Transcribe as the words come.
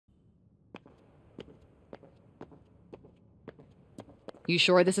You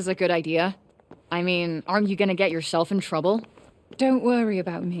sure this is a good idea? I mean, aren't you gonna get yourself in trouble? Don't worry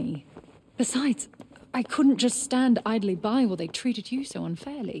about me. Besides, I couldn't just stand idly by while they treated you so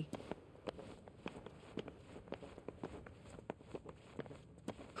unfairly.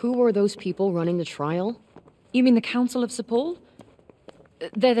 Who were those people running the trial? You mean the Council of Sepul?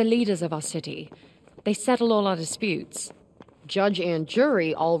 They're the leaders of our city. They settle all our disputes. Judge and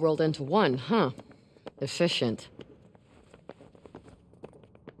jury all rolled into one, huh? Efficient.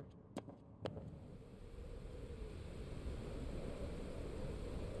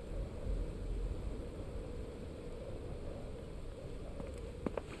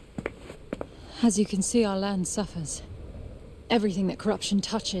 As you can see, our land suffers. Everything that corruption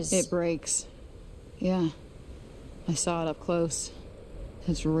touches... It breaks. Yeah. I saw it up close.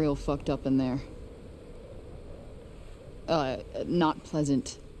 It's real fucked up in there. Not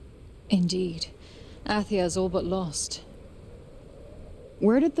pleasant. Indeed. Athia's all but lost.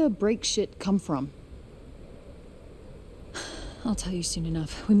 Where did the break shit come from? I'll tell you soon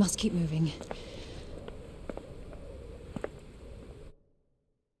enough. We must keep moving.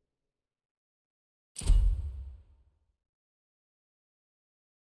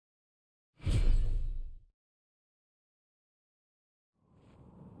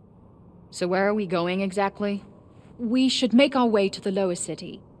 So where are we going exactly? We should make our way to the lower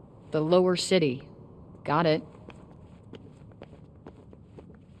city. The lower city. Got it.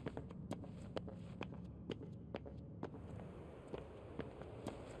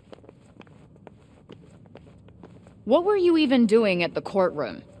 What were you even doing at the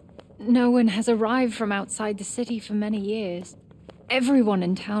courtroom? No one has arrived from outside the city for many years. Everyone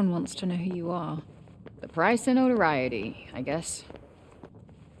in town wants to know who you are. The price of notoriety, I guess.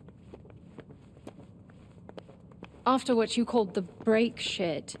 After what you called the break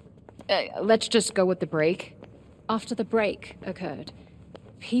shit. Let's just go with the break. After the break occurred,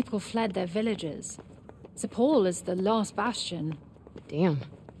 people fled their villages. Sepul is the last bastion. Damn.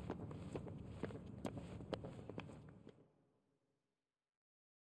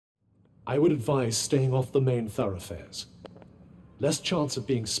 I would advise staying off the main thoroughfares. Less chance of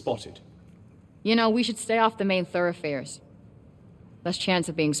being spotted. You know, we should stay off the main thoroughfares. Less chance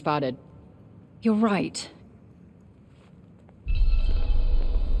of being spotted. You're right.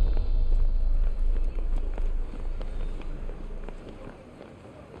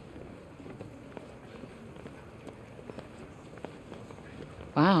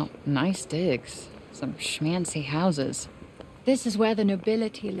 Wow, nice digs. Some schmancy houses. This is where the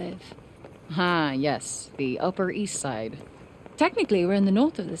nobility live. Ah, yes, the Upper East Side. Technically, we're in the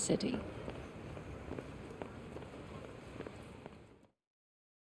north of the city.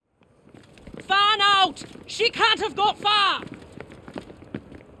 Fan out! She can't have got far!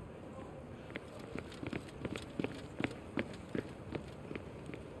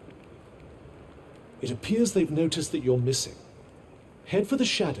 It appears they've noticed that you're missing. Head for the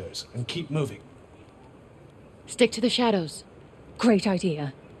shadows and keep moving. Stick to the shadows. Great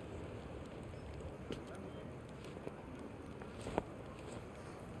idea.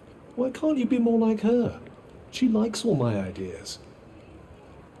 Why can't you be more like her? She likes all my ideas.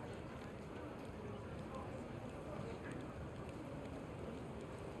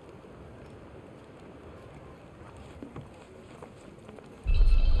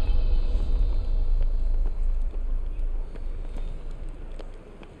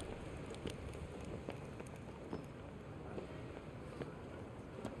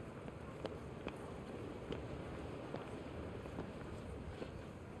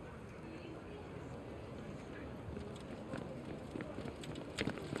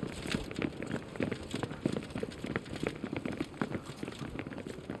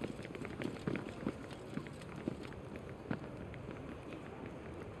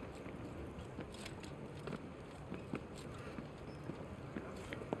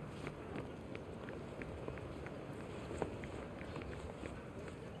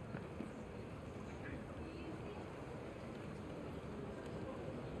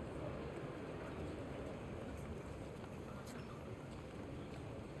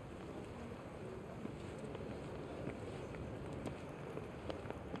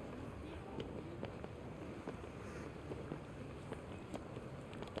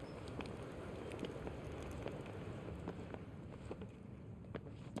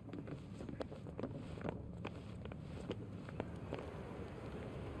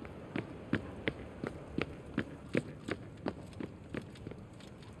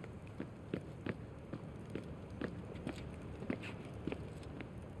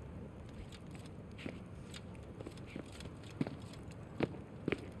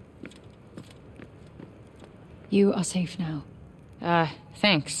 You are safe now.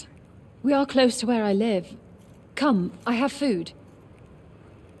 Thanks. We are close to where I live. Come, I have food.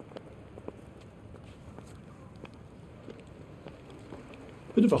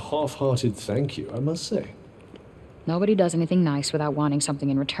 Bit of a half-hearted thank you, I must say. Nobody does anything nice without wanting something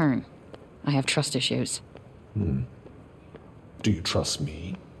in return. I have trust issues. Do you trust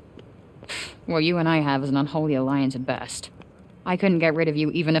me? What you and I have is an unholy alliance at best. I couldn't get rid of you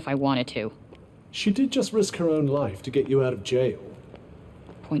even if I wanted to. She did just risk her own life to get you out of jail.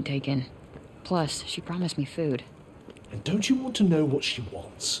 Point taken. Plus, she promised me food. And don't you want to know what she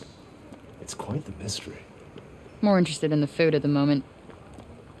wants? It's quite the mystery. More interested in the food at the moment.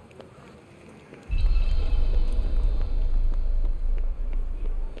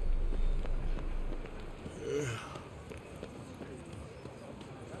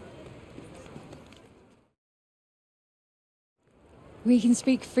 We can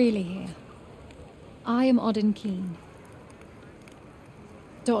speak freely here. I am Odin Keen,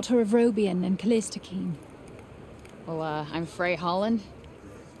 daughter of Robian and Callista Keen. Well, I'm Frey Holland,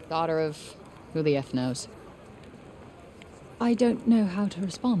 daughter of who the F knows. I don't know how to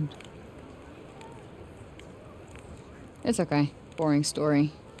respond. It's okay. Boring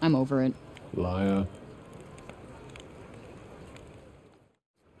story. I'm over it. Liar.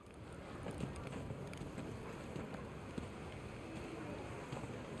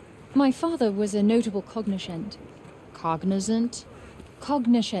 My father was a notable cognoscent. Cognizant?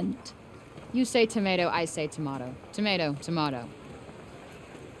 Cognoscent. You say tomato, I say tomato. Tomato, tomato.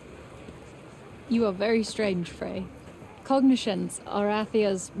 You are very strange, Frey. Cognoscents are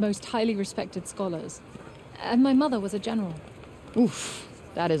Athia's most highly respected scholars. And my mother was a general. Oof,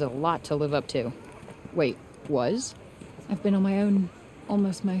 that is a lot to live up to. Wait, was? I've been on my own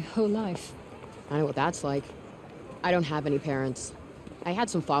almost my whole life. I know what that's like. I don't have any parents. I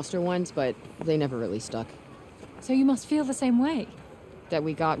had some foster ones, but they never really stuck. So you must feel the same way. That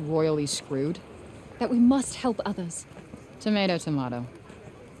we got royally screwed? That we must help others. Tomato, tomato.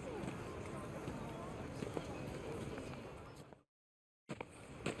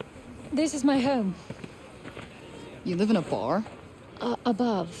 This is my home. You live in a bar?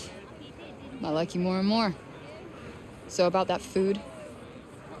 Above. I like you more and more. So about that food?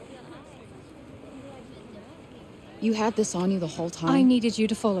 You had this on you the whole time? I needed you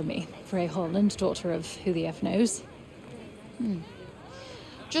to follow me, Frey Holland, daughter of who the F knows.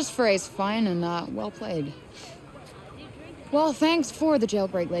 Just phrase fine and well played. Well, thanks for the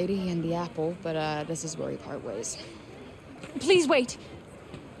jailbreak lady and the apple, but this is where we part ways. Please wait.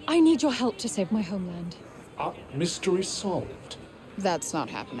 I need your help to save my homeland. Mystery solved. That's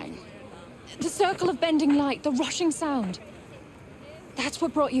not happening. The circle of bending light, the rushing sound. That's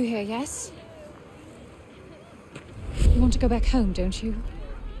what brought you here, yes? You want to go back home, don't you?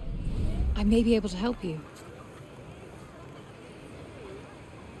 I may be able to help you.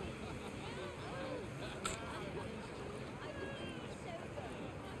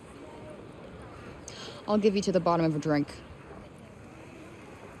 I'll give you to the bottom of a drink.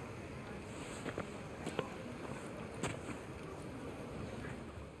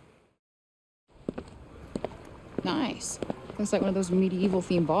 Nice. Looks like one of those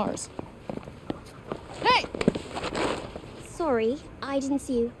medieval-themed bars. Hey! Sorry, I didn't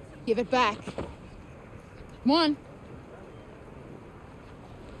see you. Give it back. Come on.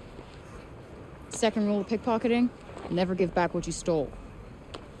 Second rule of pickpocketing, never give back what you stole.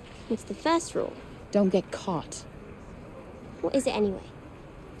 What's the first rule? Don't get caught. What is it anyway?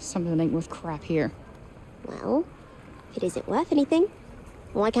 Something that ain't worth crap here. Well, if it isn't worth anything,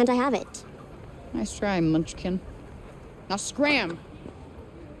 why can't I have it? Nice try, Munchkin. Now scram!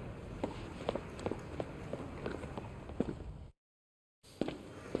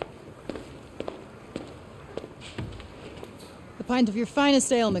 A pint of your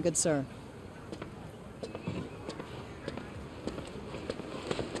finest ale, my good sir.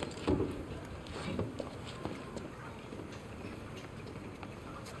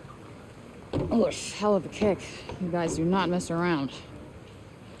 Oh, hell of a kick. You guys do not mess around.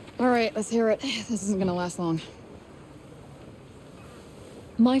 All right, let's hear it. This isn't gonna last long.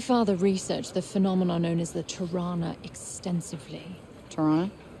 My father researched the phenomenon known as the Tirana extensively. Tirana?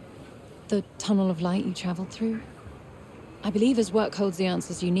 The tunnel of light you traveled through. I believe his work holds the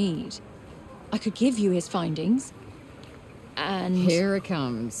answers you need. I could give you his findings. And Here it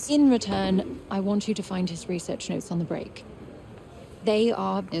comes. in return, I want you to find his research notes on the break. They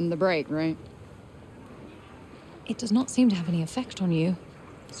are... In the break, right? It does not seem to have any effect on you.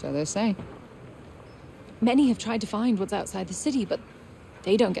 So they say. Many have tried to find what's outside the city, but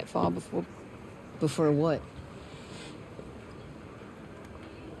they don't get far before... Before what?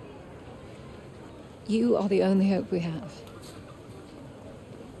 You are the only hope we have.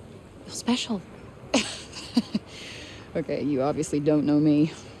 special. Okay, you obviously don't know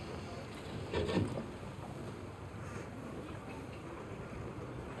me.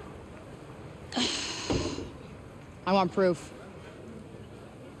 I want proof.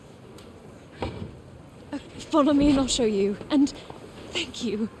 Follow me and I'll show you. And thank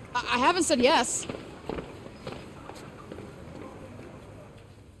you. I haven't said yes.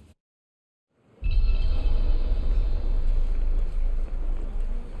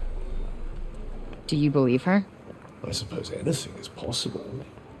 Do you believe her? I suppose anything is possible.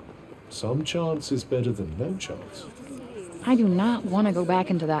 Some chance is better than no chance. I do not want to go back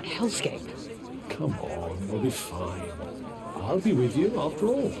into that hellscape. Come on, we'll be fine. I'll be with you after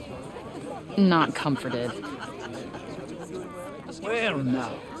all. Not comforted. Well,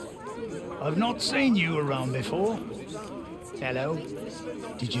 now. I've not seen you around before. Hello?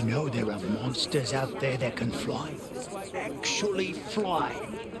 Did you know there are monsters out there that can fly? Actually fly.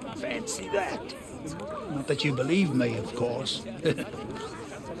 Fancy that. Not that you believe me, of course.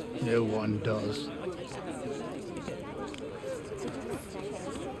 No one does.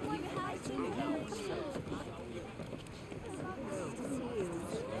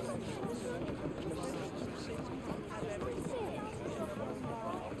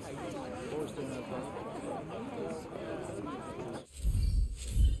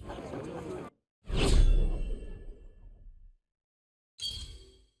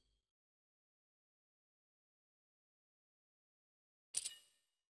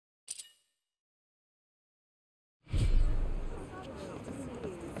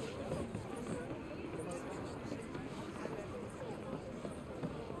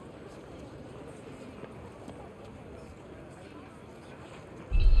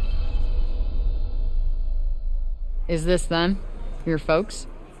 Is this them? Your folks?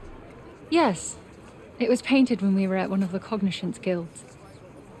 Yes. It was painted when we were at one of the Cognoscence guilds.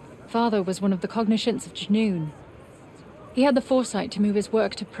 Father was one of the Cognoscence of Janoon. He had the foresight to move his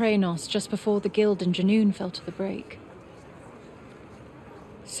work to Praenos just before the guild in Janoon fell to the break.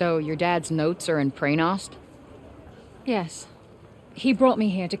 So your dad's notes are in Praenost? Yes. He brought me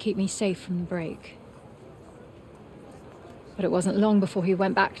here to keep me safe from the break. But it wasn't long before he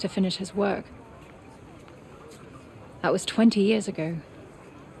went back to finish his work. That was 20 years ago.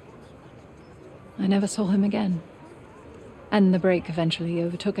 I never saw him again. And the break eventually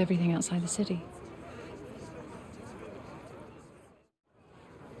overtook everything outside the city.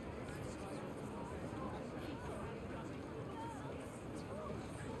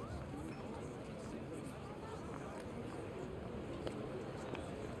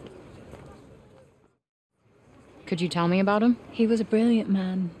 Could you tell me about him? He was a brilliant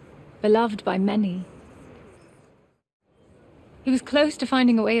man, beloved by many. He was close to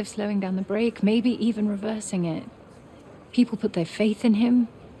finding a way of slowing down the break, maybe even reversing it. People put their faith in him,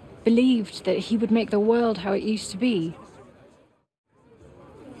 believed that he would make the world how it used to be.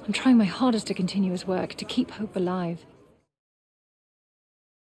 I'm trying my hardest to continue his work, to keep hope alive.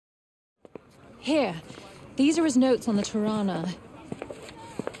 Here, these are his notes on the Tirana.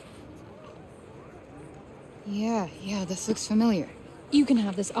 Yeah, this looks familiar. You can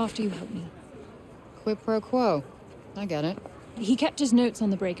have this after you help me. Quid pro quo. I get it. He kept his notes on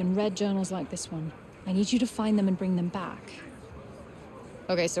the break and read journals like this one. I need you to find them and bring them back.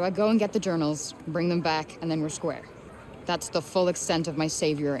 Okay, so I go and get the journals, bring them back, and then we're square. That's the full extent of my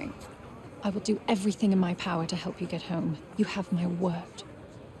savioring. I will do everything in my power to help you get home. You have my word.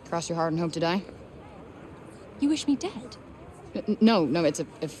 Cross your heart and hope to die? You wish me dead? No, it's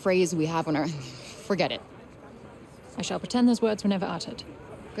a phrase we have on our... Forget it. I shall pretend those words were never uttered.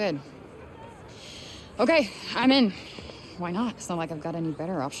 Good. Okay, I'm in. Why not? It's not like I've got any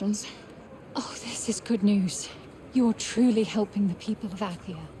better options. Oh, this is good news. You're truly helping the people of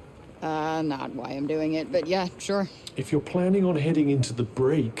Athia. Not why I'm doing it, but yeah, sure. If you're planning on heading into the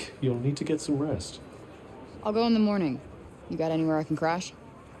break, you'll need to get some rest. I'll go in the morning. You got anywhere I can crash?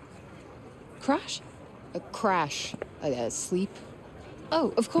 Crash? Crash. Sleep.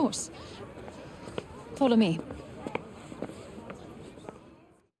 Oh, of course. Follow me.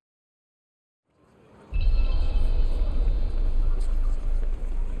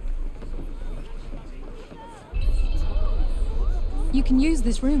 You can use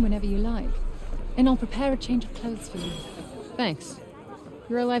this room whenever you like, and I'll prepare a change of clothes for you. Thanks.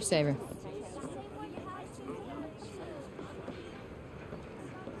 You're a lifesaver.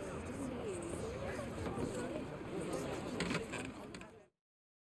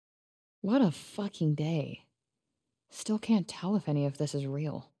 What a fucking day. Still can't tell if any of this is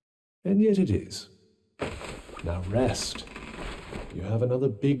real. And yet it is. Now rest. You have another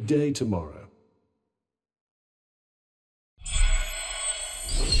big day tomorrow.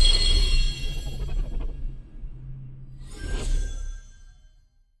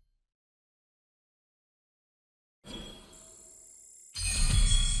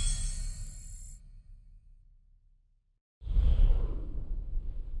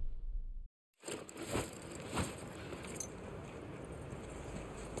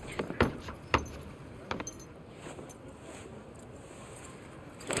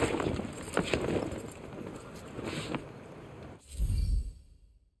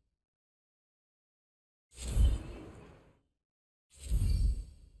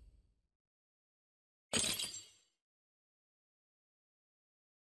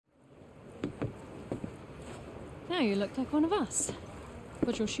 Now you look like one of us.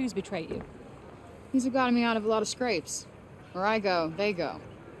 But your shoes betray you. These have gotten me out of a lot of scrapes. Where I go, they go.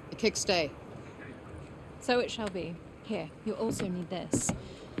 The kicks stay. So it shall be. Here, you'll also need this.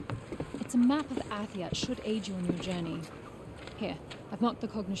 It's a map of Athia. It should aid you on your journey. Here, I've marked the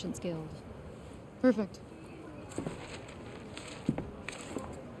Cognitions Guild. Perfect.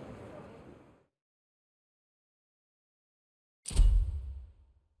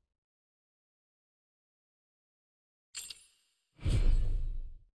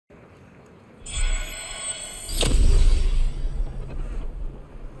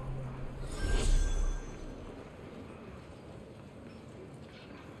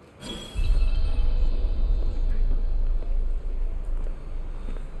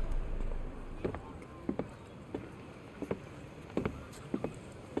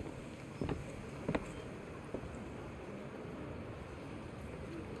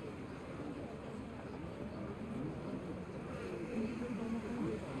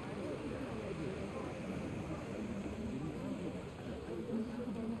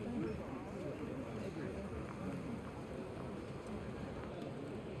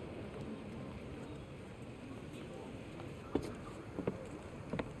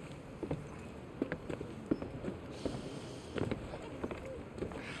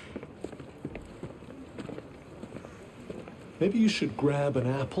 Maybe you should grab an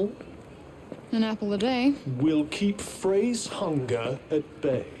apple. An apple a day. We'll keep Frey's hunger at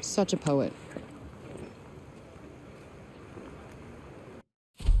bay. Such a poet.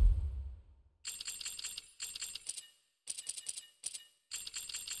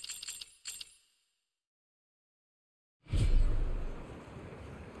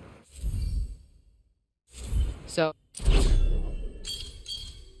 So...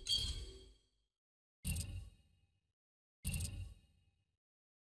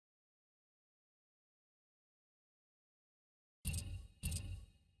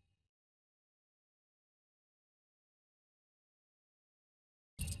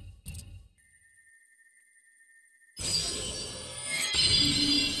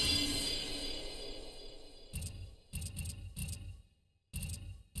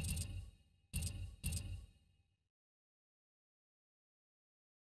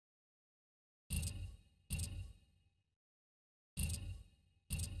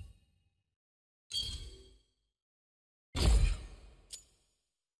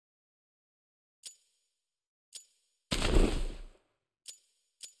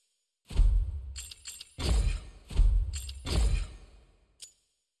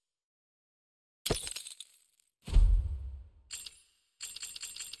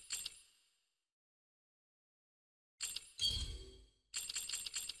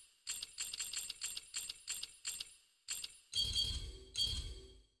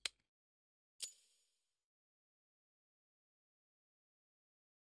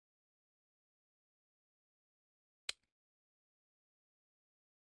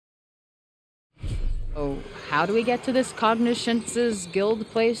 Oh, how do we get to this Cognitions Guild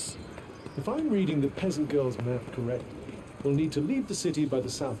place? If I'm reading the peasant girl's map correctly, we'll need to leave the city by the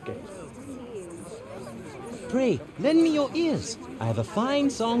south gate. Pray, lend me your ears. I have a fine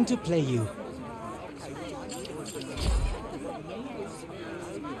song to play you.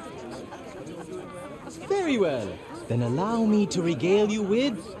 Very well. Then allow me to regale you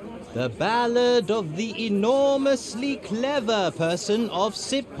with the ballad of the enormously clever person of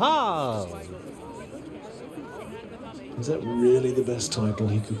Sipal. Is that really the best title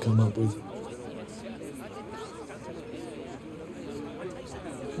he could come up with?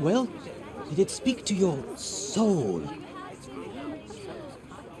 Well, did it speak to your soul?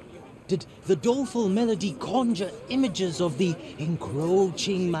 Did the doleful melody conjure images of the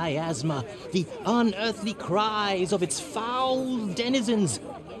encroaching miasma, the unearthly cries of its foul denizens?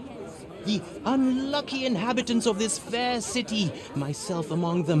 The unlucky inhabitants of this fair city, myself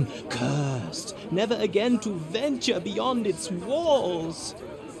among them, cursed, never again to venture beyond its walls.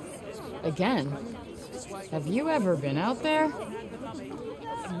 Again? Have you ever been out there?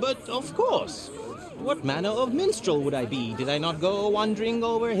 But of course. What manner of minstrel would I be, did I not go wandering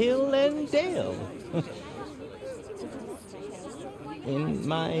over hill and dale? In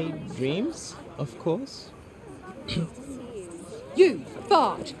my dreams, of course. You,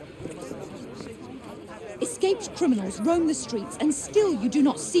 Bard! Escaped criminals roam the streets and still you do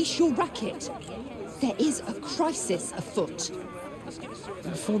not cease your racket. There is a crisis afoot.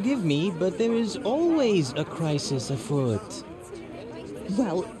 Forgive me, but there is always a crisis afoot.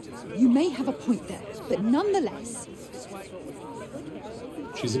 Well, you may have a point there, but nonetheless...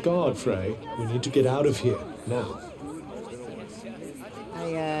 She's a guard, Frey. We need to get out of here, now.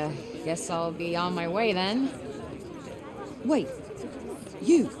 I guess I'll be on my way then. Wait.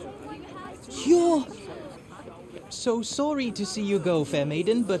 You're... So sorry to see you go, fair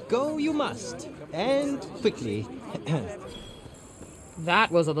maiden, but go you must. And quickly.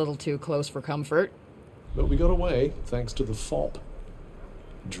 That was a little too close for comfort. But we got away, thanks to the fop.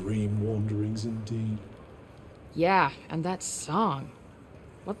 Dream wanderings indeed. Yeah, and that song.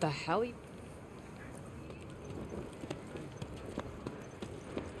 What the hell?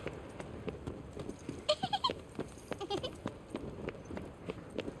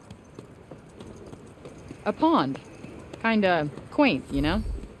 A pond. Kinda quaint, you know?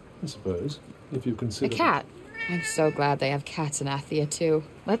 I suppose, if you consider... A cat. I'm so glad they have cats in Athia, too.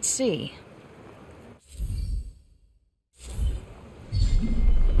 Let's see.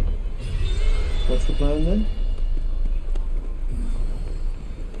 What's the plan then?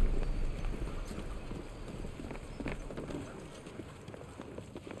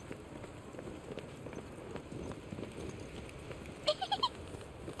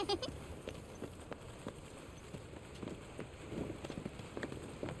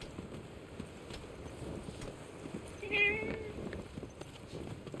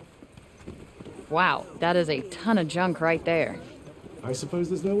 Wow, that is a ton of junk right there. I suppose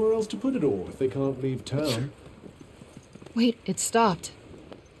there's nowhere else to put it all if they can't leave town. Wait, it stopped.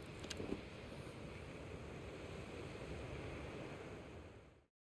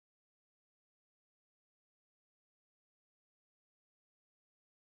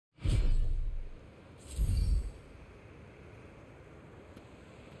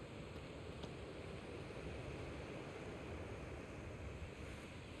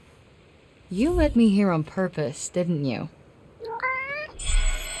 You let me here on purpose, didn't you?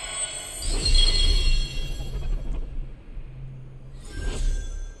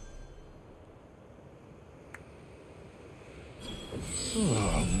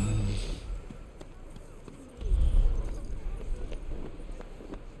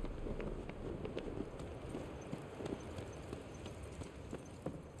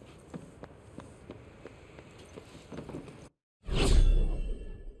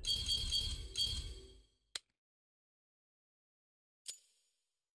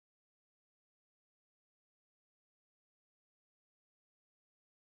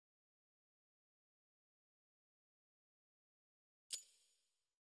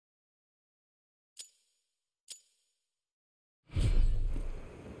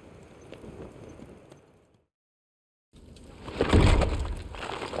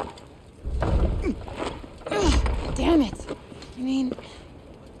 Damn it. I mean...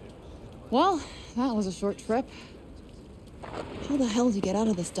 Well, that was a short trip. How the hell did you get out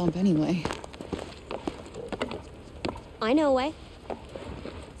of this dump anyway? I know a way.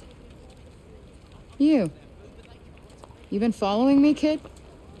 You been following me, kid?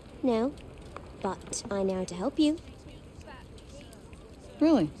 No, but I know how to help you.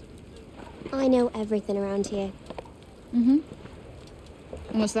 Really? I know everything around here. Mm-hmm.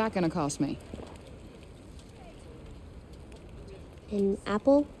 And what's that gonna cost me? An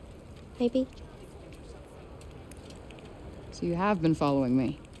apple, maybe? So you have been following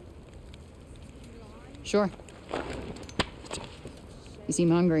me? Sure. You seem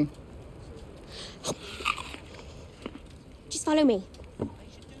hungry. Just follow me.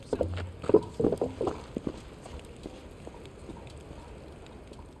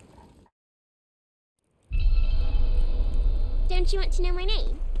 Don't you want to know my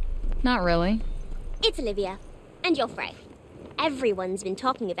name? Not really. It's Olivia. And you're Frey. Everyone's been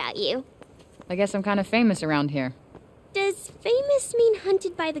talking about you. I guess I'm kind of famous around here. Does famous mean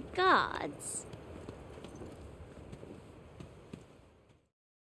hunted by the gods?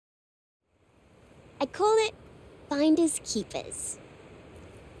 I call it finders keepers.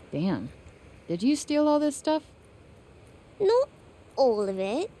 Damn. Did you steal all this stuff? Not all of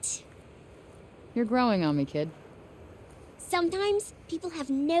it. You're growing on me, kid. Sometimes people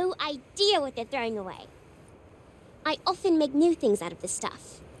have no idea what they're throwing away. I often make new things out of this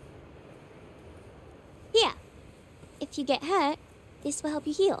stuff. Here, if you get hurt, this will help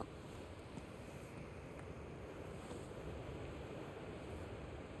you heal.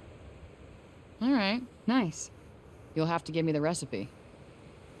 All right, nice. You'll have to give me the recipe.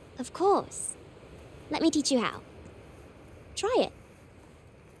 Of course. Let me teach you how. Try it.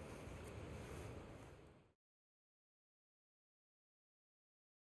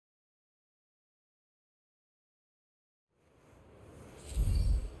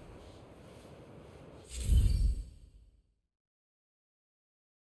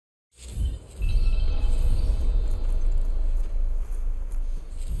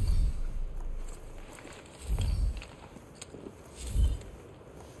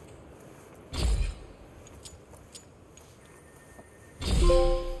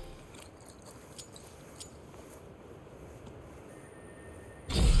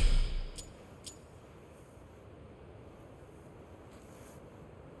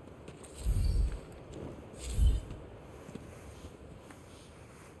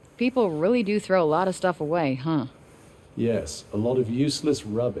 people really do throw a lot of stuff away, huh? Yes, a lot of useless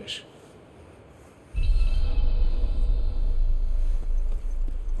rubbish.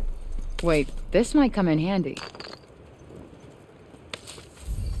 Wait, this might come in handy.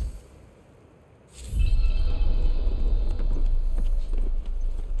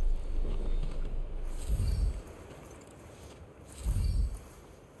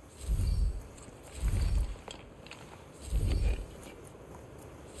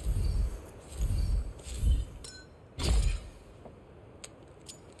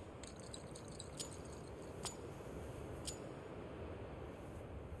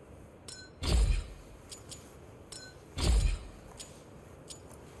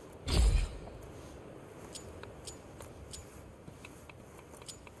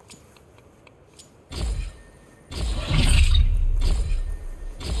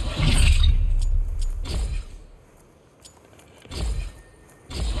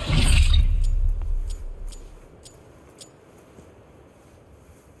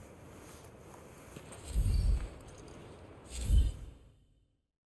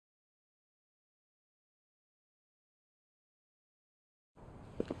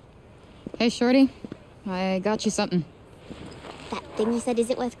 Hey, Shorty. I got you something. That thing you said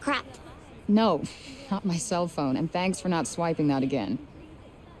isn't worth crap. No, not my cell phone, and thanks for not swiping that again.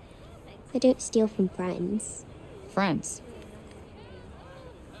 I don't steal from friends. Friends.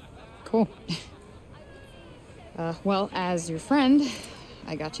 Cool. Well, as your friend,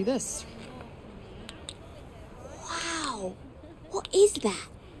 I got you this. Wow! What is that?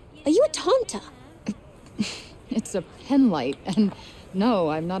 Are you a taunter? It's a pen light, and no,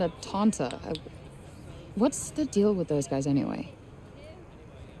 I'm not a taunter. What's the deal with those guys anyway?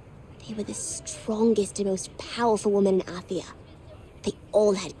 They were the strongest and most powerful women in Athia. They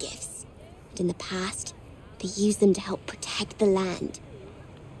all had gifts. And in the past, they used them to help protect the land.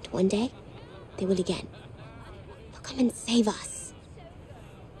 And one day, they will again. They'll come and save us.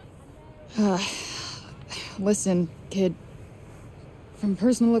 Listen, kid. From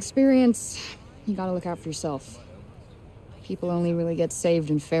personal experience, you gotta look out for yourself. People only really get saved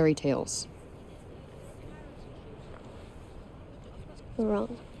in fairy tales. You're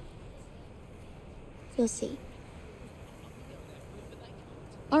wrong. You'll see.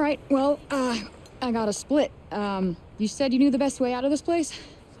 All right, well, I got a split. You said you knew the best way out of this place?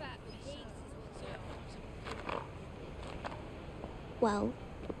 Well,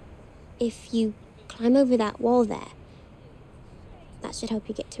 if you climb over that wall there, that should help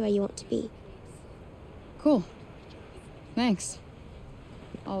you get to where you want to be. Cool. Thanks.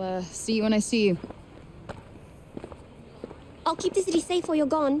 I'll, see you when I see you. I'll keep the city safe while you're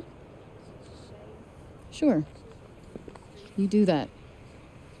gone. Sure. You do that.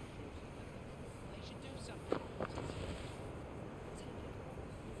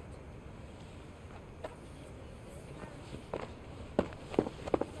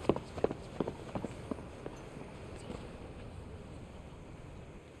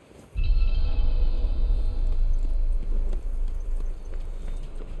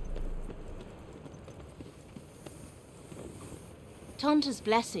 Tanta's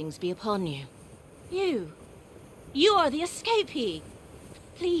blessings be upon you. You are the escapee.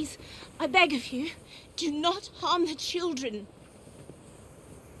 Please, I beg of you, do not harm the children.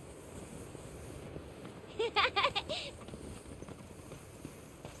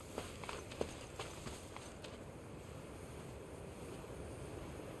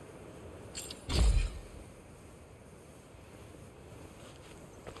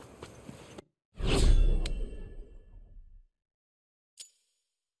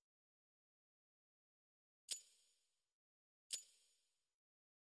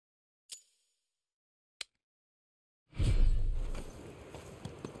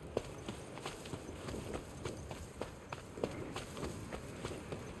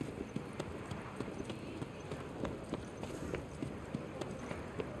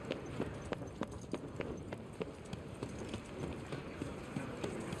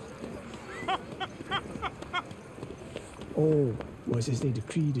 All was as they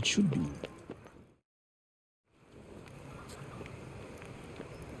decreed it should be.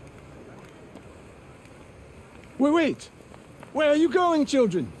 Wait! Where are you going,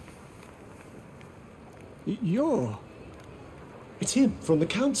 children? You're... It's him, from the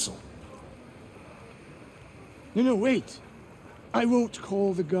council. No, wait. I won't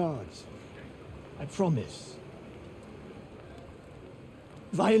call the guards. I promise.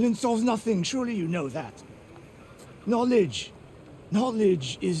 Violence solves nothing, surely you know that. Knowledge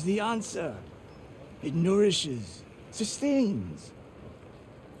is the answer. It nourishes, sustains.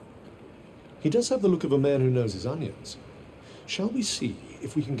 He does have the look of a man who knows his onions. Shall we see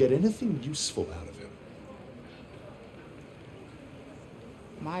if we can get anything useful out of him?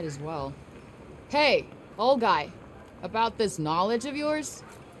 Might as well. Hey, old guy. About this knowledge of yours?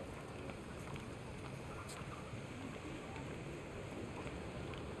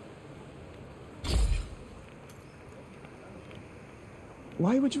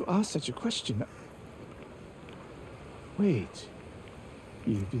 Why would you ask such a question? Wait.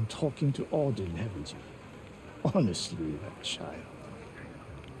 You've been talking to Auden, haven't you? Honestly, that child.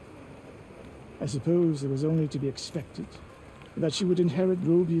 I suppose it was only to be expected that she would inherit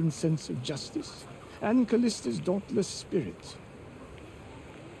Robian's sense of justice and Callista's dauntless spirit.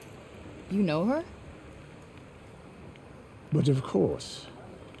 You know her? But of course,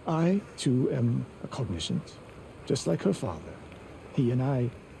 I too am a cognizant, just like her father. He and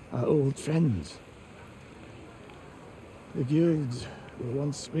I are old friends. The guilds were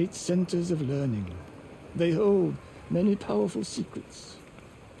once great centers of learning. They hold many powerful secrets.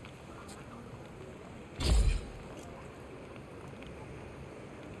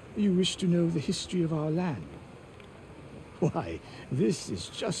 You wish to know the history of our land? Why, this is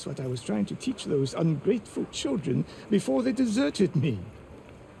just what I was trying to teach those ungrateful children before they deserted me.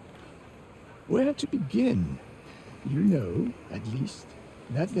 Where to begin? You know, at least,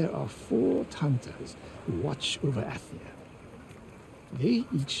 that there are 4 Tantas who watch over Athia. They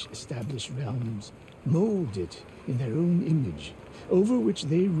each establish realms molded in their own image, over which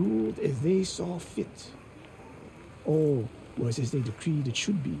they ruled as they saw fit. All was as they decreed it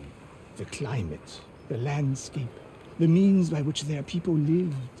should be. The climate, the landscape, the means by which their people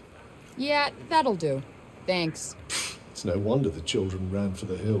lived. Yeah, that'll do. Thanks. It's no wonder the children ran for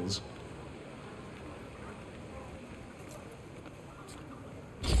the hills.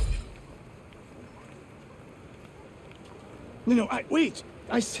 No, wait!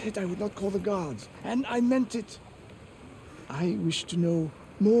 I said I would not call the guards, and I meant it. I wish to know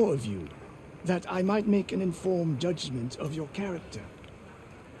more of you, that I might make an informed judgment of your character.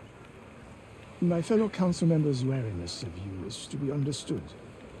 My fellow council members' wariness of you is to be understood.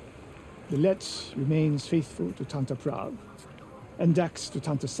 Lilette remains faithful to Tanta Prague, and Dax to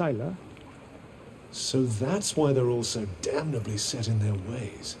Tanta Sila. So that's why they're all so damnably set in their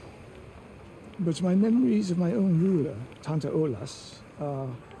ways. But my memories of my own ruler, Tanta Olas, are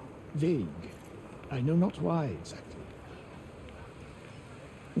vague. I know not why exactly.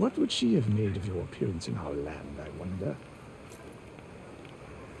 What would she have made of your appearance in our land, I wonder?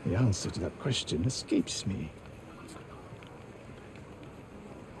 The answer to that question escapes me.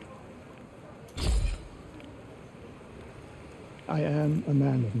 I am a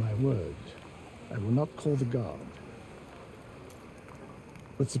man of my word. I will not call the guard.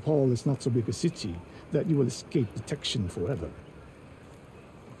 But Sepal is not so big a city that you will escape detection forever.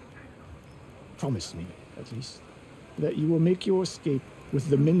 Promise me, at least, that you will make your escape with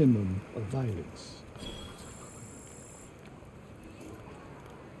the minimum of violence.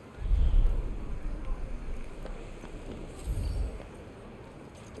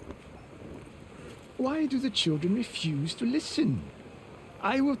 Why do the children refuse to listen?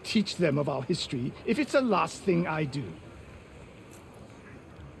 I will teach them of our history if it's the last thing I do.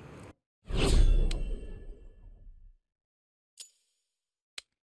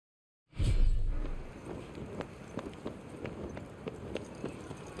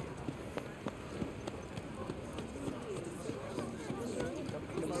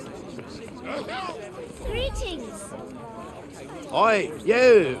 Greetings. Oi,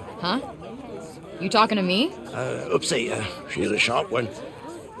 you! Huh? You talking to me? Upseater. She's a sharp one.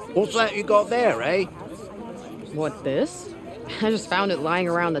 What's that you got there, eh? What, this? I just found it lying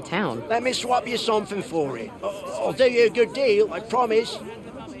around the town. Let me swap you something for it. I'll do you a good deal, I promise.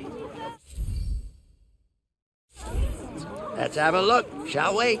 Let's have a look,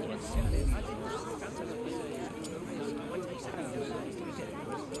 shall we?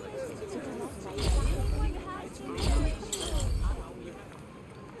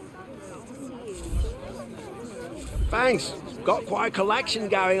 Thanks. Got quite a collection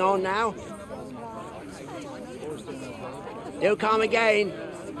going on now. Do come again.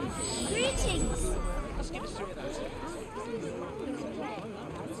 Greetings.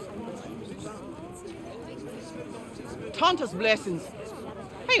 Tanta's blessings.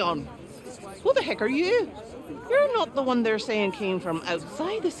 Hang on. Who the heck are you? You're not the one they're saying came from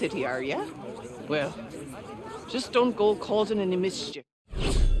outside the city, are you? Well, just don't go causing any mischief.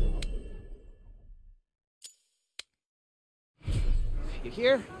 You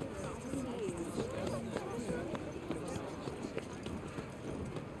hear?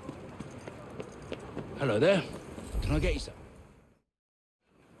 Hello there. Can I get you some?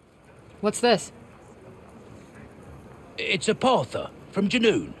 What's this? It's a Parther from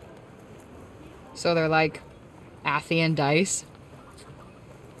Janoon. So they're like Athian dice?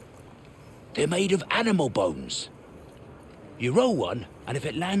 They're made of animal bones. You roll one, and if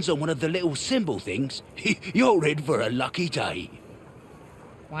it lands on one of the little symbol things, you're in for a lucky day.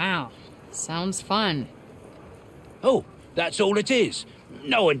 Wow, sounds fun. Oh, that's all it is.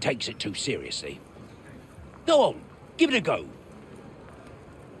 No one takes it too seriously. Go on, give it a go.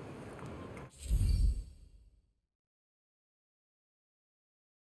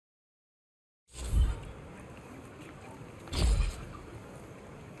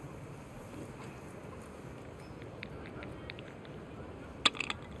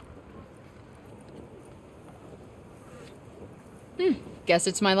 Guess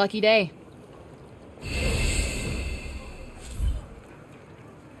it's my lucky day.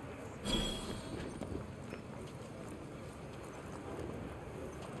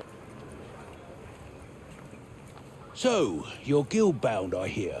 So, you're guild-bound, I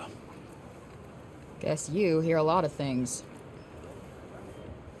hear. Guess you hear a lot of things.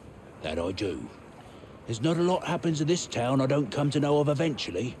 That I do. There's not a lot happens in this town I don't come to know of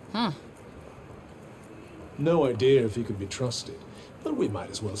eventually. Huh. No idea if he could be trusted, but we might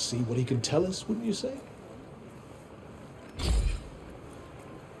as well see what he can tell us, wouldn't you say?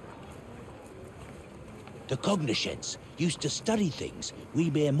 The Cognoscents used to study things we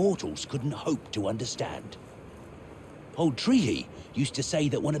mere mortals couldn't hope to understand. Old Treehee used to say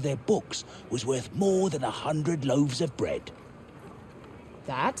that one of their books was worth more than 100 loaves of bread.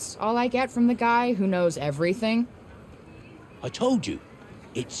 That's all I get from the guy who knows everything? I told you,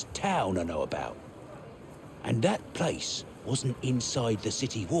 it's town I know about. And that place wasn't inside the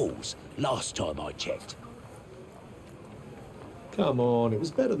city walls last time I checked. Come on, it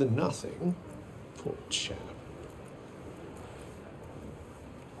was better than nothing. Poor chap.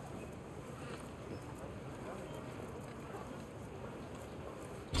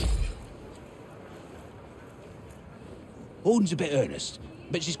 Horden's a bit earnest,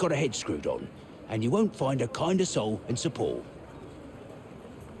 but she's got her head screwed on, and you won't find a kinder soul in support.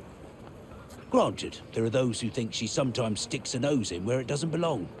 Granted, there are those who think she sometimes sticks her nose in where it doesn't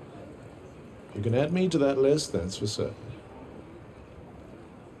belong. You can add me to that list, that's for certain.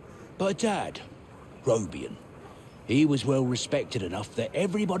 But Dad, Robian, he was well respected enough that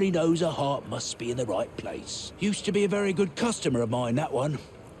everybody knows her heart must be in the right place. Used to be a very good customer of mine, that one.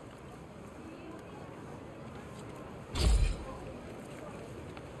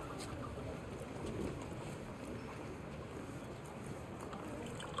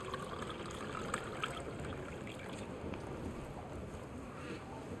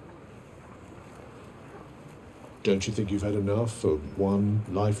 Don't you think you've had enough for one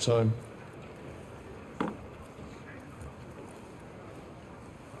lifetime?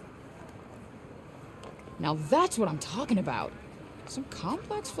 Now that's what I'm talking about. Some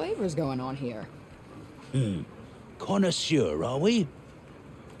complex flavors going on here. Connoisseur, are we?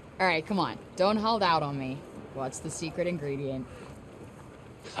 Alright, come on. Don't hold out on me. What's the secret ingredient?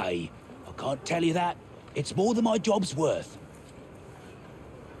 Hey, I can't tell you that. It's more than my job's worth.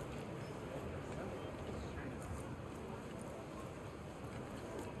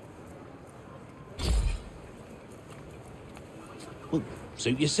 Well,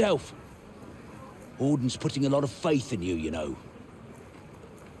 suit yourself. Horden's putting a lot of faith in you, you know.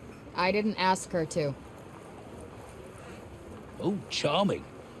 I didn't ask her to. Oh, charming.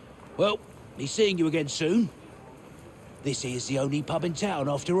 Well, be seeing you again soon. This is the only pub in town,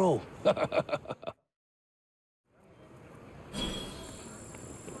 after all.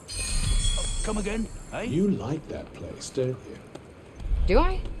 Come again, eh? You like that place, don't you? Do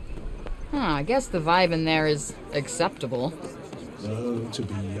I? Huh, I guess the vibe in there is acceptable. Oh, to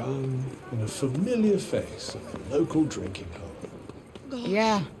be young in a familiar face at the local drinking hole. Gosh.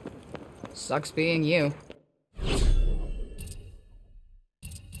 Yeah. Sucks being you.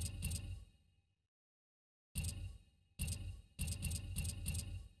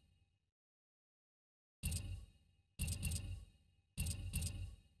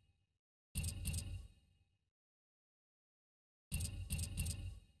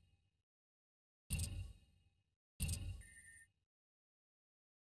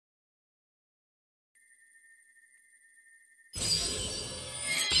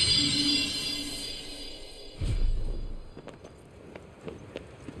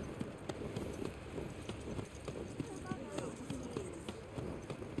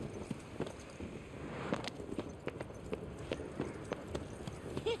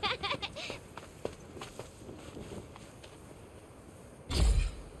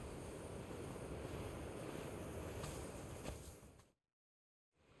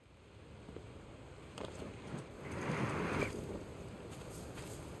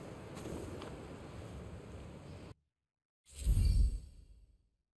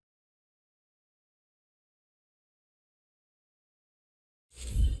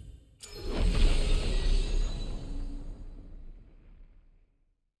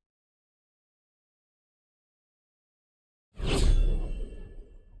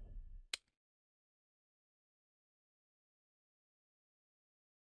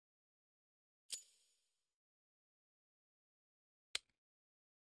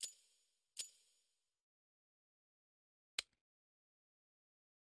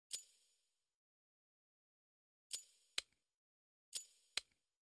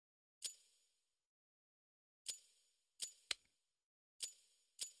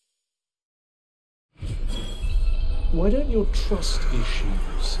 Why don't your trust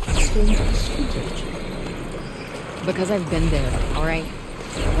issues extend to the street agent? Because I've been there, alright?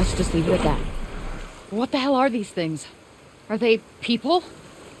 Let's just leave it at that. What the hell are these things? Are they people?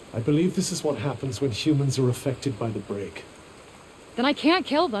 I believe this is what happens when humans are affected by the break. Then I can't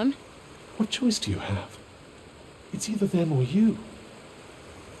kill them. What choice do you have? It's either them or you.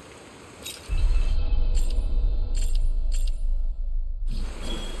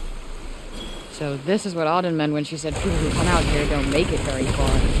 So this is what Auden meant when she said people who come out here don't make it very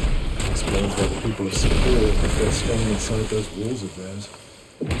far. Explains why the people are secure if they're staying inside those walls of theirs.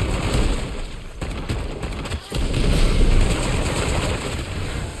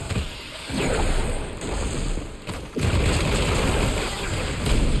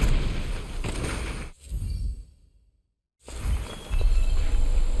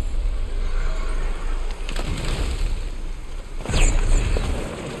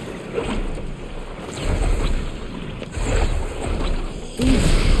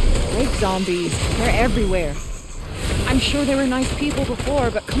 Zombies. They're everywhere. I'm sure they were nice people before,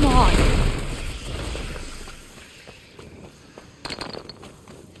 but come on.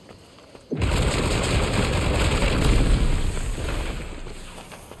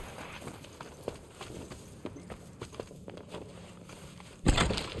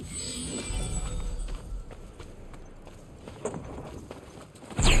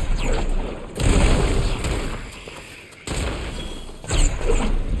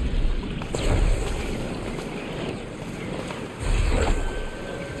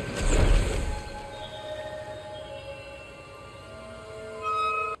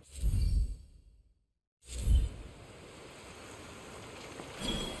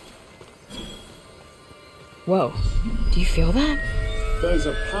 Whoa. Do you feel that? Those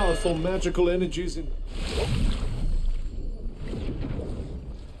are powerful magical energies in...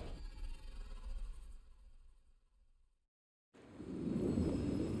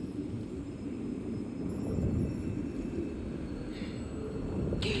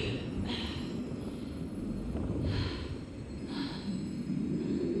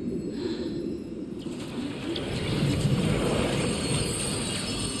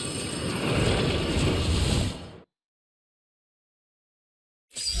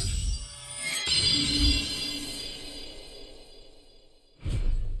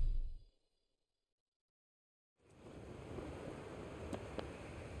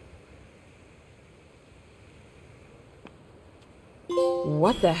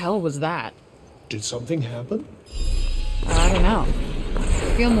 What the hell was that? Did something happen? I don't know.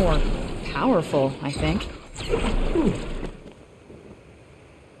 I feel more powerful, I think.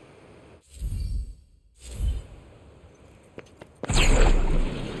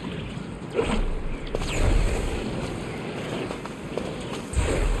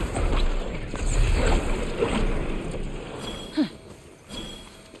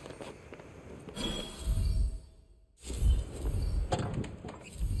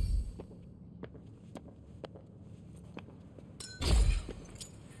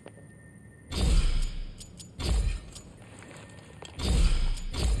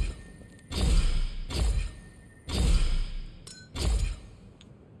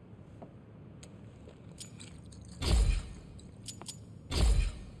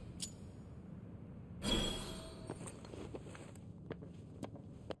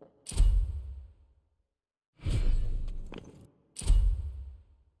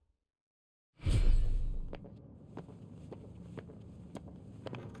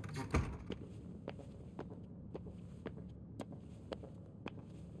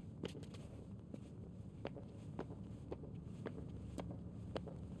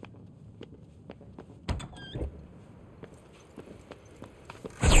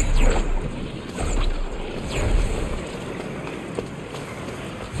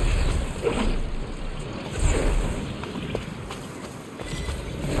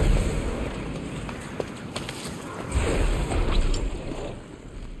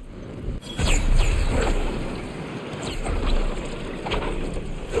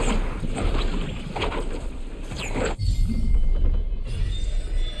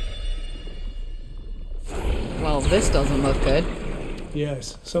 This doesn't look good.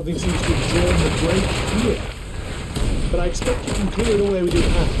 Yes, something seems to have drawn the break here. But I expect you can clear it away with your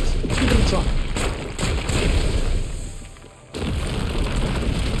hands. Give it a try.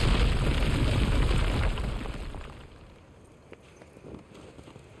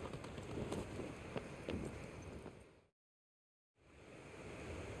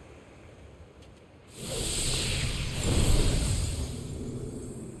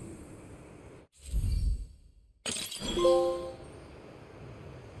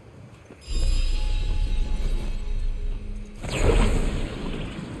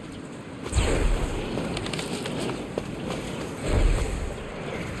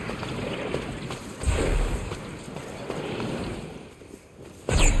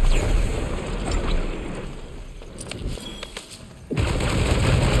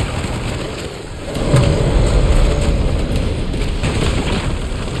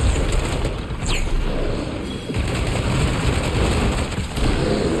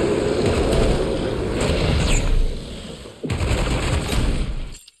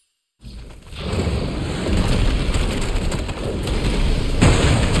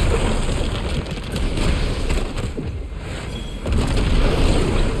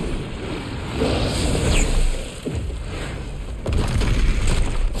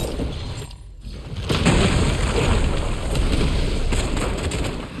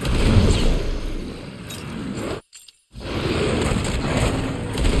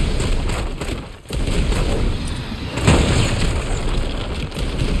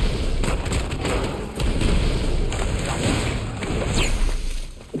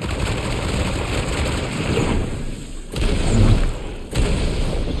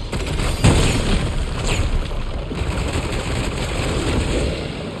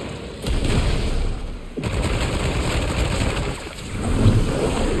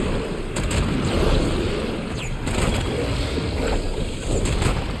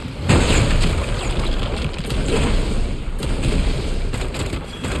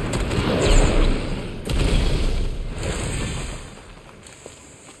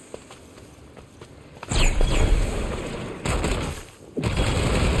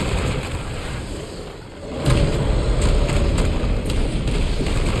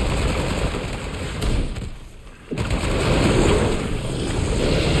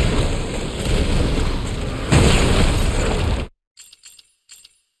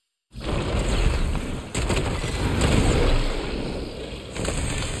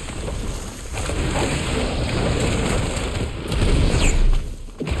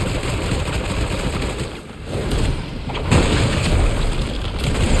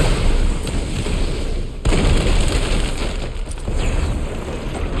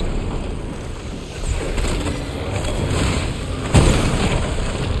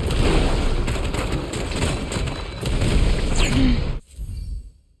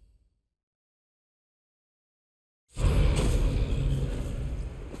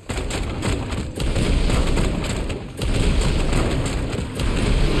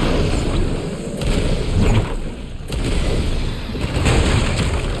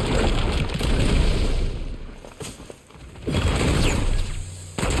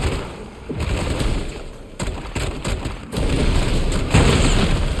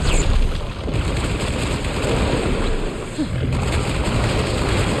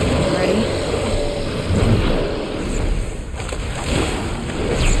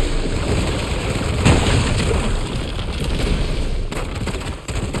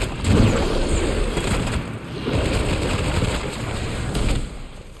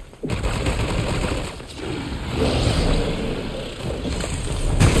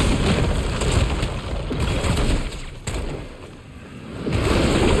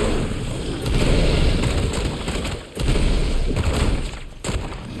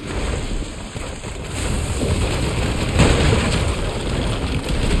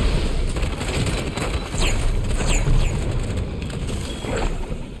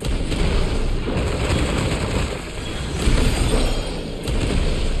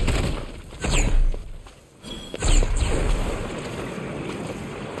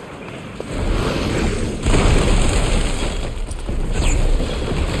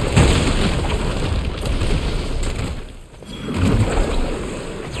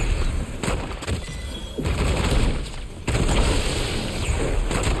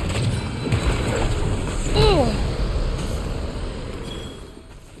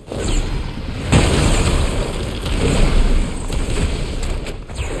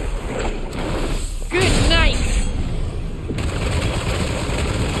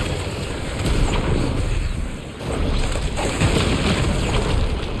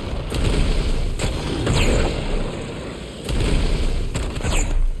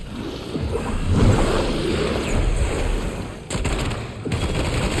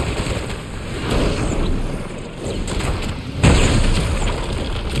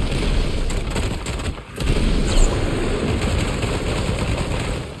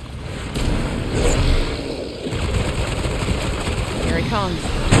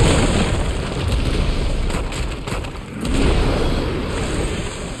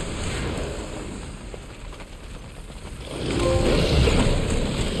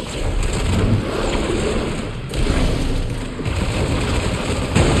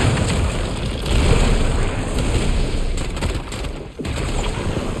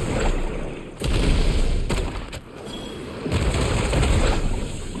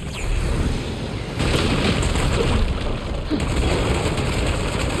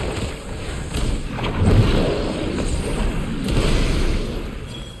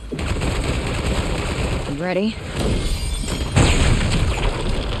 Ready?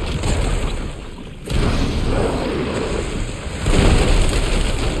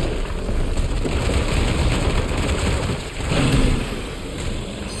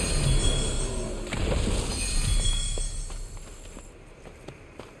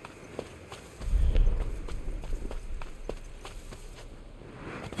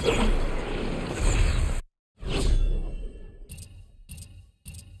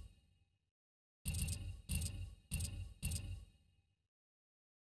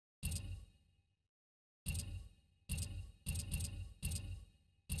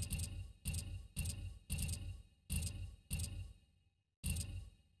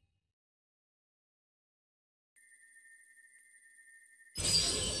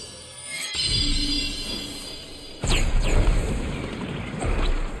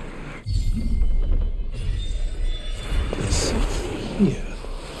 Here.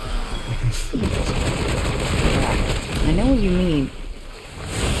 I can feel it. I know what you mean.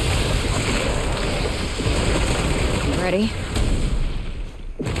 You ready?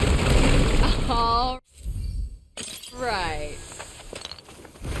 All right.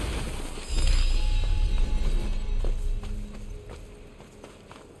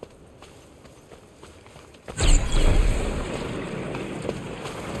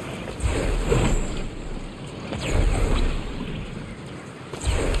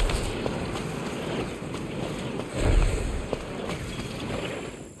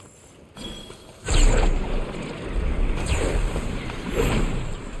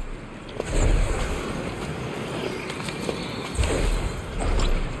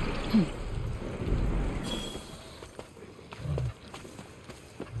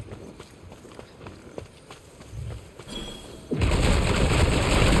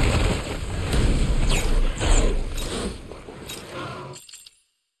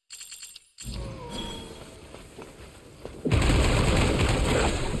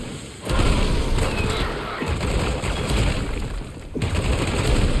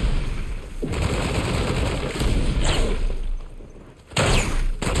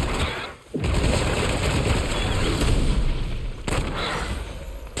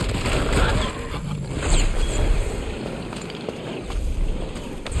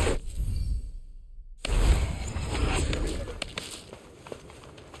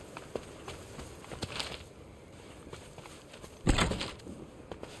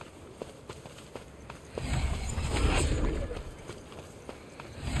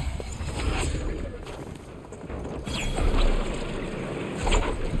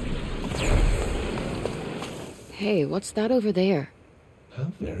 Hey, what's that over there?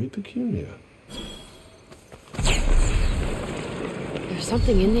 How very peculiar. There's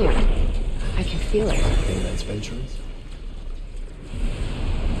something in there. I can feel it. Any adventurers?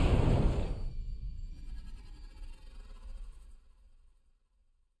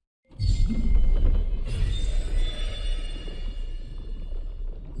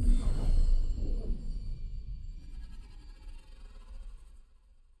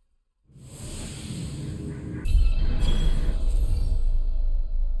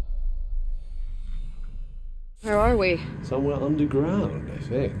 Where are we? Somewhere underground, I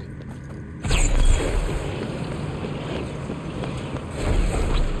think.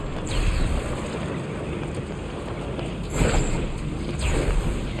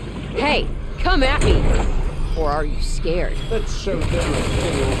 Hey, come at me! Or are you scared? Let's show them a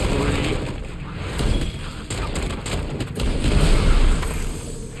thing or three.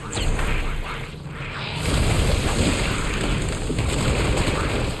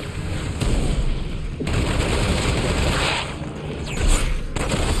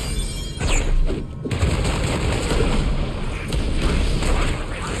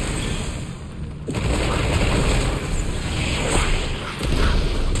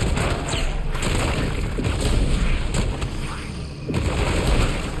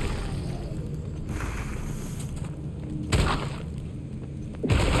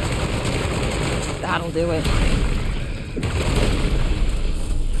 That'll do it.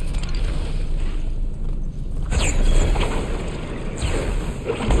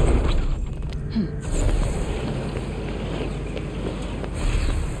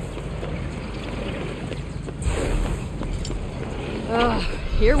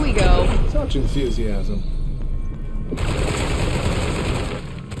 Here we go. Such enthusiasm.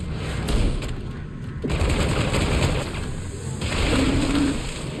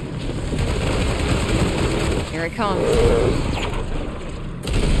 Here it comes.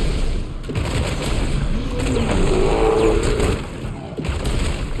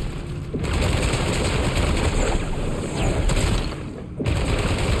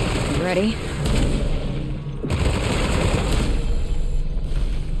 You ready?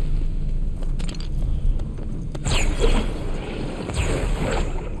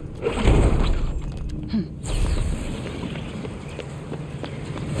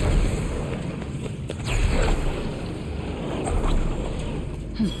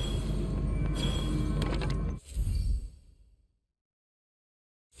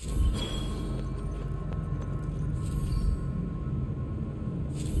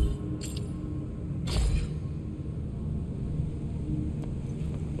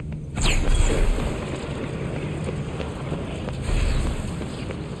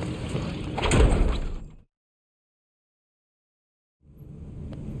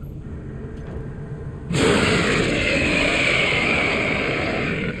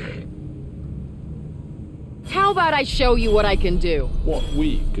 about I show you what I can do? What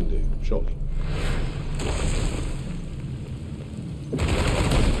we can do, surely.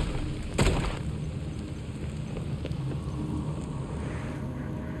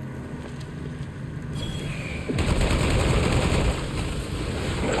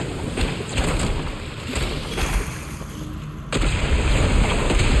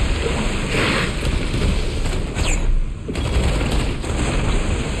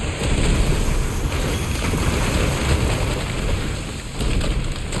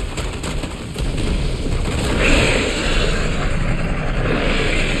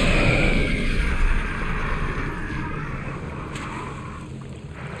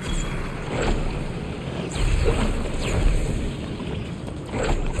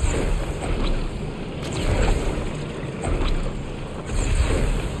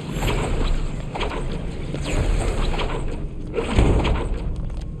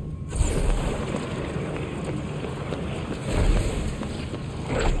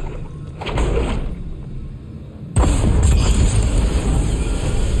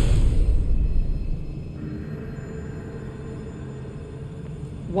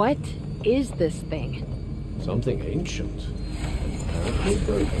 What is this thing? Something ancient. Apparently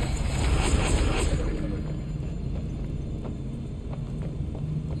broken.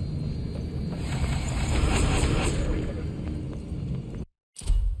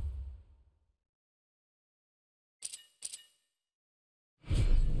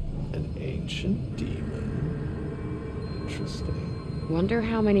 An ancient demon. Interesting. Wonder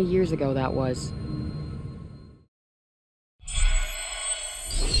how many years ago that was.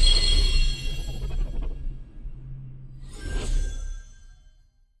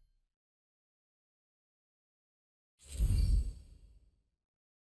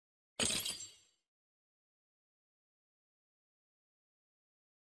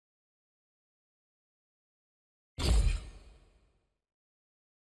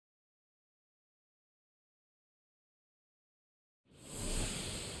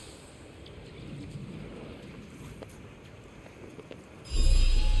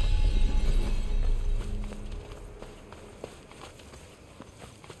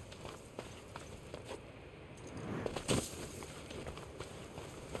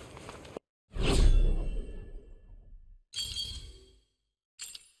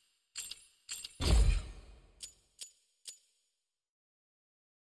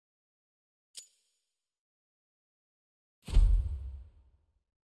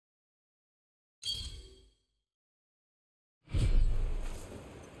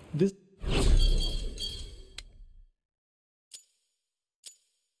 This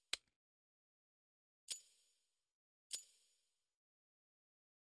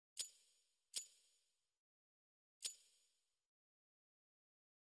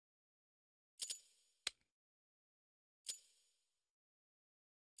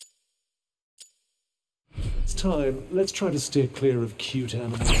time, let's try to steer clear of cute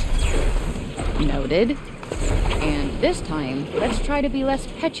animals. Noted. And this time, let's try to be less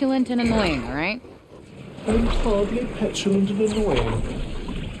petulant and annoying, alright? I'm hardly petulant and annoying.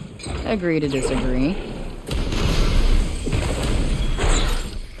 Agree to disagree.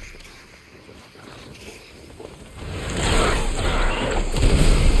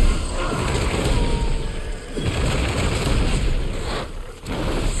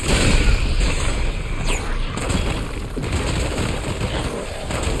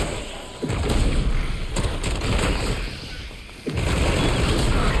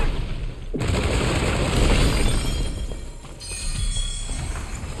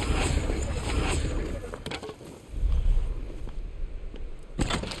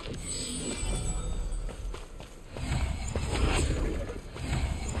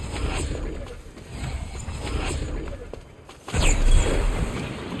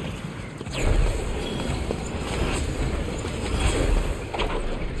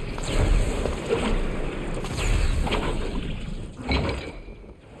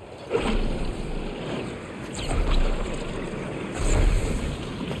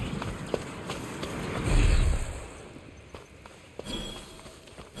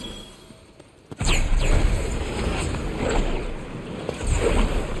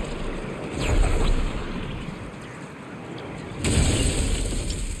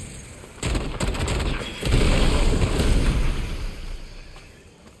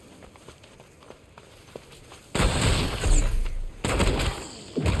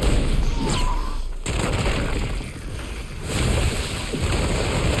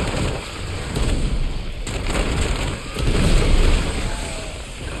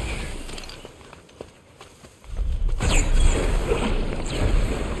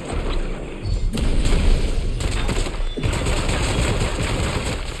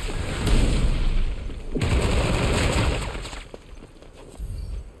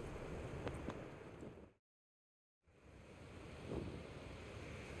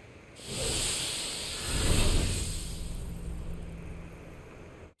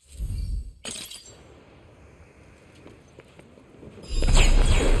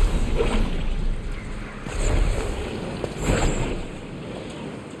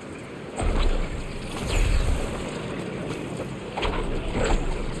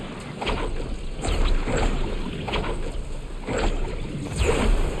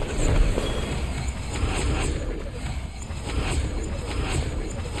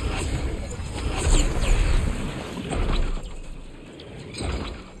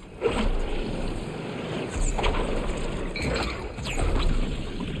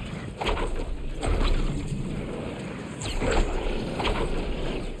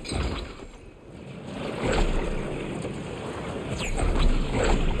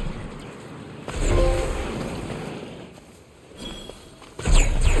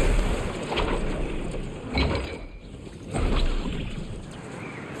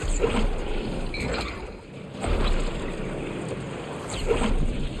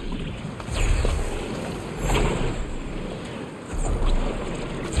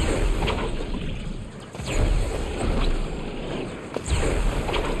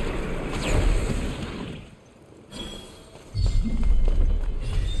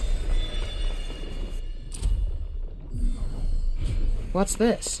 What's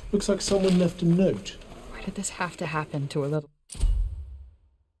this? Looks like someone left a note. Why did this have to happen to a little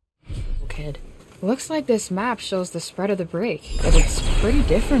kid? Looks like this map shows the spread of the break, but it's pretty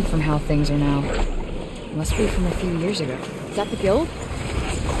different from how things are now. Must be from a few years ago. Is that the guild?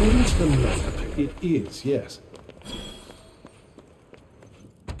 According to the map, it is, yes.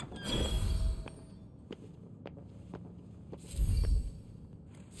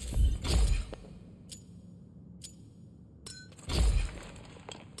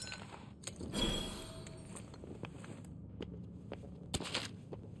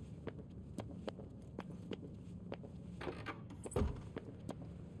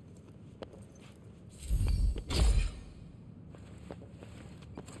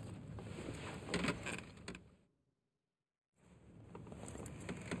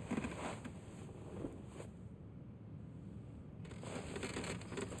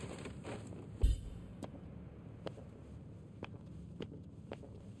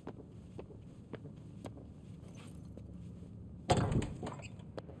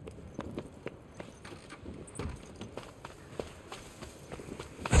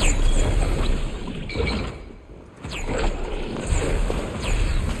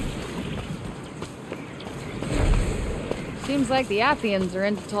 Seems like the Appians are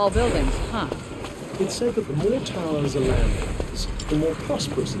into tall buildings, huh? It's said that the more towers a land has, the more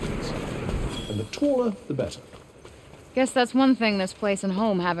prosperous it is. And the taller, the better. Guess that's one thing this place and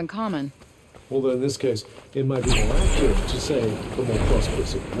home have in common. Although in this case, it might be more accurate to say the more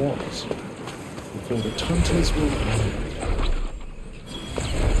prosperous it was. Before the Tunters were found.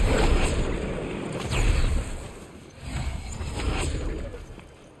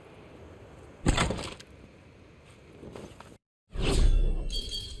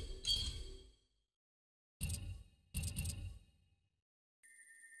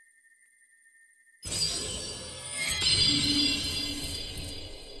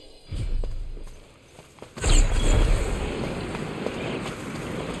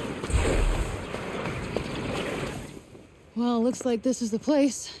 Well, looks like this is the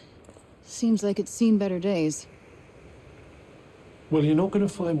place. Seems like it's seen better days. Well, you're not going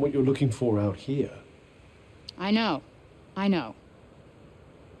to find what you're looking for out here. I know. I know.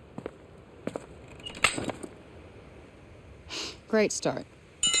 Great start.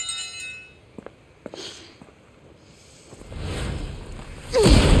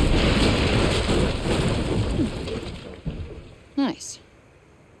 Nice.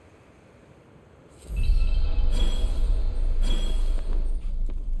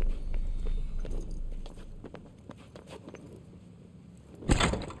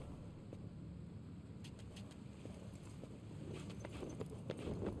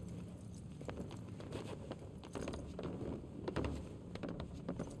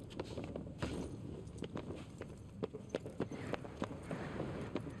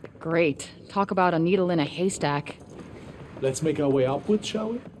 Great. Talk about a needle in a haystack. Let's make our way upwards, shall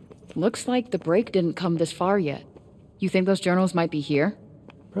we? Looks like the break didn't come this far yet. You think those journals might be here?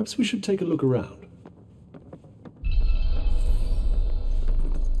 Perhaps we should take a look around.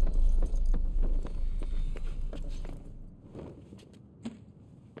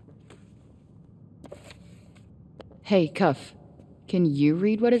 Hey, Cuff. Can you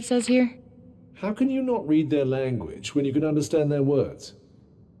read what it says here? How can you not read their language when you can understand their words?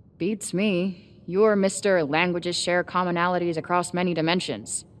 Beats me. You're Mr. Languages share commonalities across many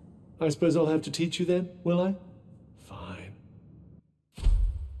dimensions. I suppose I'll have to teach you then, will I? Fine.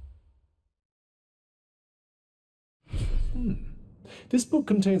 This book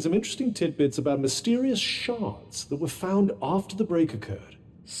contains some interesting tidbits about mysterious shards that were found after the break occurred.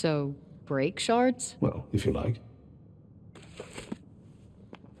 So, break shards? Well, if you like.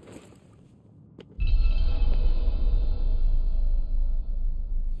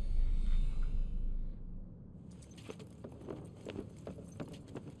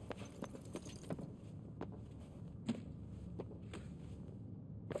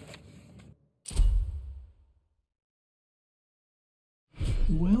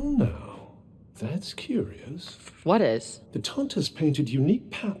 Well now, that's curious. What is? The Tunters painted unique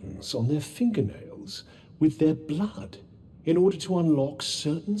patterns on their fingernails with their blood in order to unlock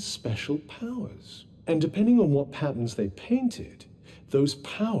certain special powers. And depending on what patterns they painted, those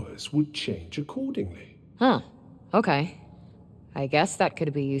powers would change accordingly. Huh. Okay. I guess that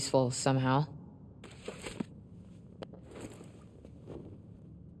could be useful somehow.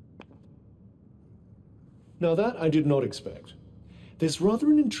 Now that I did not expect. There's rather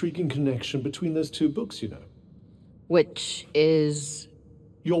an intriguing connection between those two books, you know. Which is...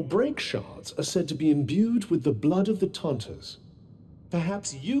 Your break shards are said to be imbued with the blood of the Tunters.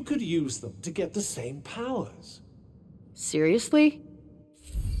 Perhaps you could use them to get the same powers. Seriously?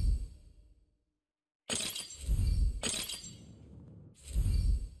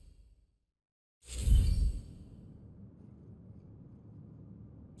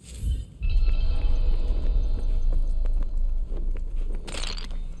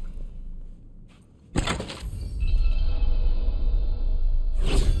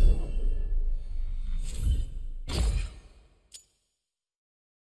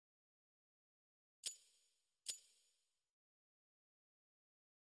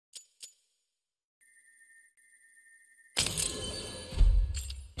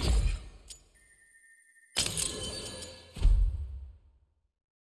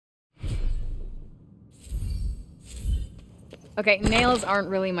 Okay, nails aren't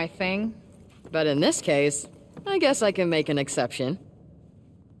really my thing, but in this case, I guess I can make an exception.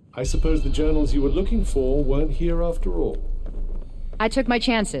 I suppose the journals you were looking for weren't here after all. I took my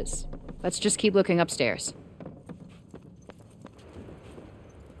chances. Let's just keep looking upstairs.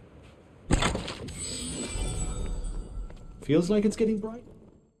 Feels like it's getting bright.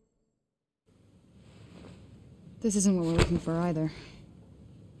 This isn't what we're looking for either.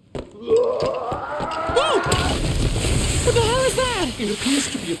 Whoa! What the hell is that? It appears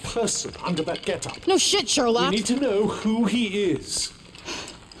to be a person under that getup. No shit, Sherlock! We need to know who he is.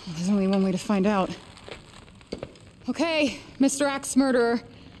 There's only one way to find out. Okay, Mr. Axe Murderer.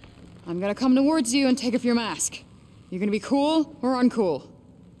 I'm gonna come towards you and take off your mask. You gonna be cool or uncool?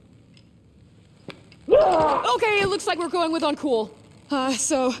 Okay, it looks like we're going with uncool.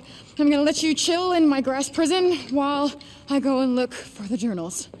 So I'm gonna let you chill in my grass prison while I go and look for the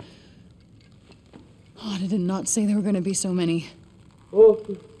journals. Oh, I did not say there were gonna be so many. Oh,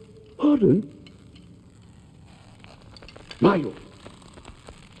 pardon? Milo.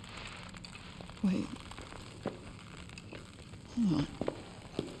 Wait. Hold on.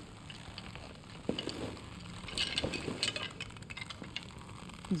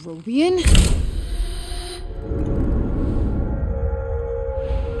 Robian?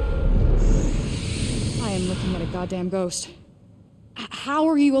 I am looking at a goddamn ghost. How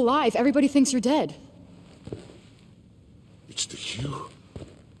are you alive? Everybody thinks you're dead. It's the hue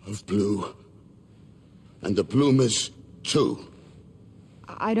of blue. And the bloomers, too.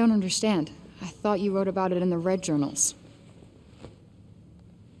 I don't understand. I thought you wrote about it in the red journals.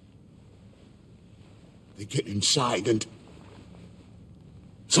 They get inside and...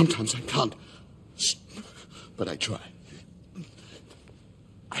 sometimes I can't. But I try.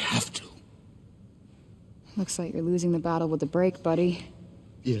 I have to. Looks like you're losing the battle with the break, buddy.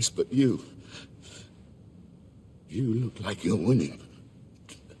 Yes, but you... you look like you're winning.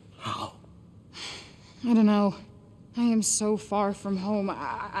 How? I don't know. I am so far from home.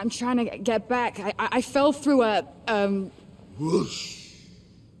 I'm trying to get back. I fell through a, Whoosh.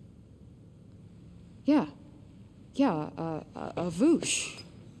 Yeah. Yeah, a whoosh.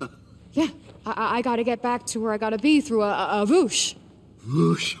 Yeah, I gotta get back to where I gotta be through a whoosh.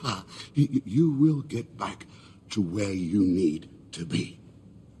 Whoosh. You will get back to where you need to be.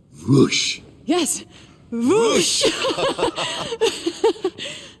 Whoosh. Yes, whoosh.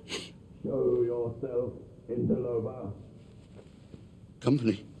 Show yourself in the lower.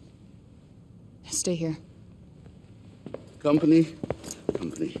 Company. Stay here. Company.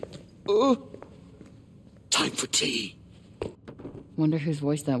 Company. Oh! Time for tea. Wonder whose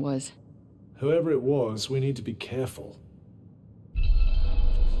voice that was. Whoever it was, we need to be careful.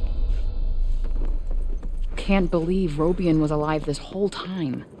 Can't believe Robian was alive this whole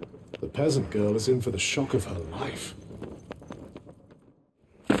time. The peasant girl is in for the shock of her life.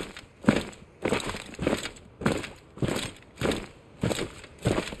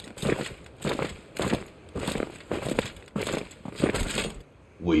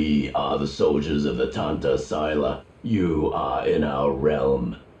 We are the soldiers of the Tanta Sila. You are in our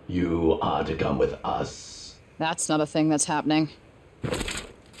realm. You are to come with us. That's not a thing that's happening.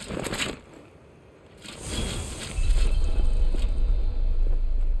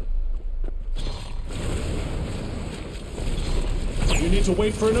 You need to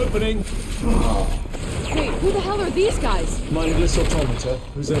wait for an opening. Wait, who the hell are these guys? Mindless automata,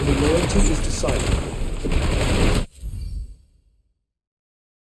 whose only loyalty is to silence.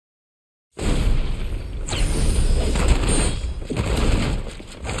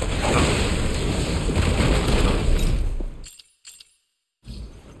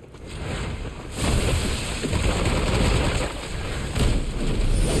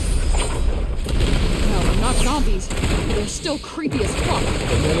 They're still creepy as fuck.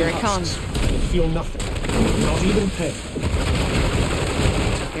 Here it comes. You feel nothing. Not even pain.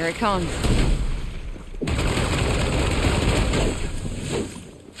 Here it comes.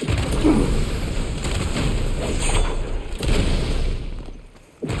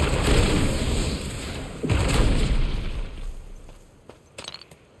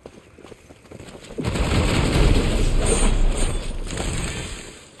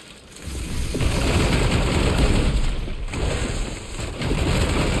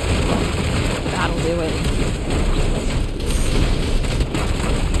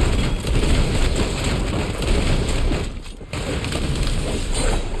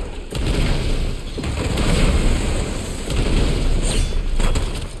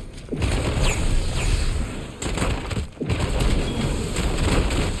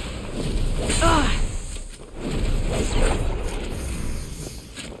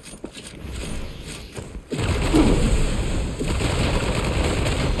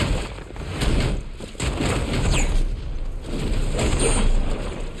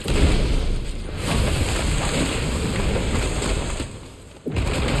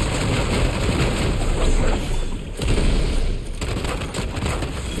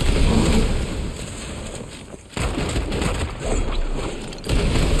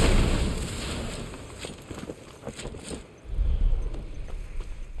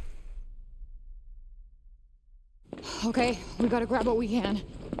 Okay, we gotta grab what we can.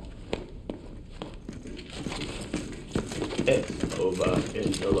 It's over.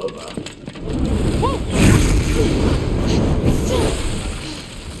 It's all over.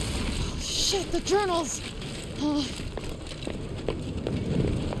 Shit, the journals!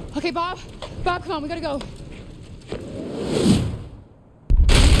 Okay, Bob. Bob, come on, we gotta go.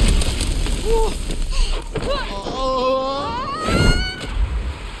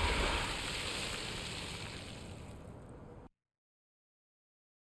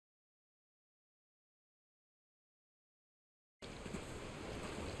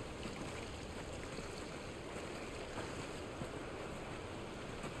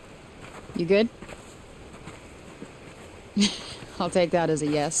 You good? I'll take that as a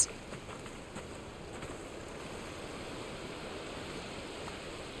yes.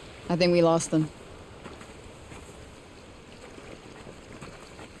 I think we lost them.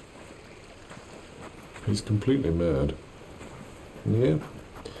 He's completely mad. Yeah,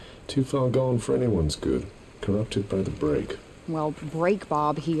 too far gone for anyone's good. Corrupted by the break. Well, break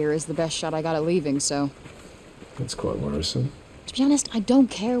Bob here is the best shot I got at leaving, so... That's quite worrisome. To be honest, I don't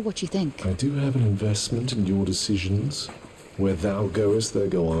care what you think. I do have an investment in your decisions. Where thou goest, there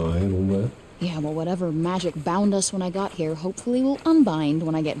go I, and all that. Yeah, well, whatever magic bound us when I got here, hopefully will unbind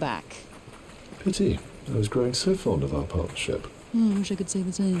when I get back. Pity. I was growing so fond of our partnership. I wish I could say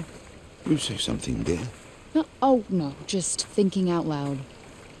the same. You say something, dear? No, oh, no, just thinking out loud.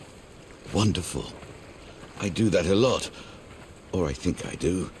 Wonderful. I do that a lot. Or I think I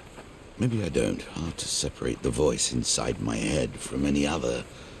do. Maybe I don't. I'll have to separate the voice inside my head from any other.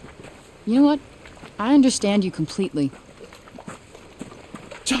 You know what? I understand you completely.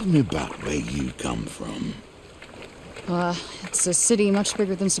 Tell me about where you come from. It's a city much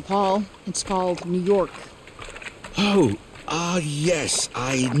bigger than Sepal. It's called New York. Oh, yes,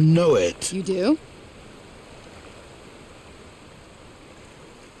 I know it. You do?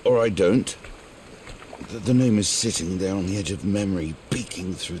 Or I don't. The name is sitting there on the edge of memory,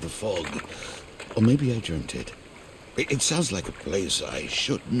 peeking through the fog. Or maybe I dreamt it. It sounds like a place I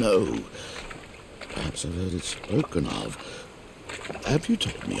should know. Perhaps I've heard it spoken of. Have you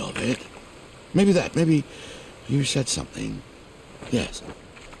told me of it? Maybe that. Maybe you said something. Yes.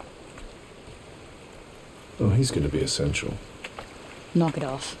 Oh, he's going to be essential. Knock it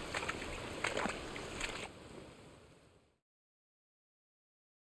off.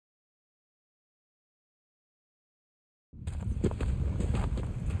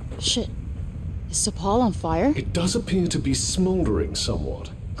 Shit. Is Sepal on fire? It does appear to be smoldering somewhat.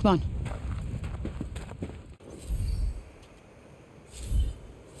 Come on.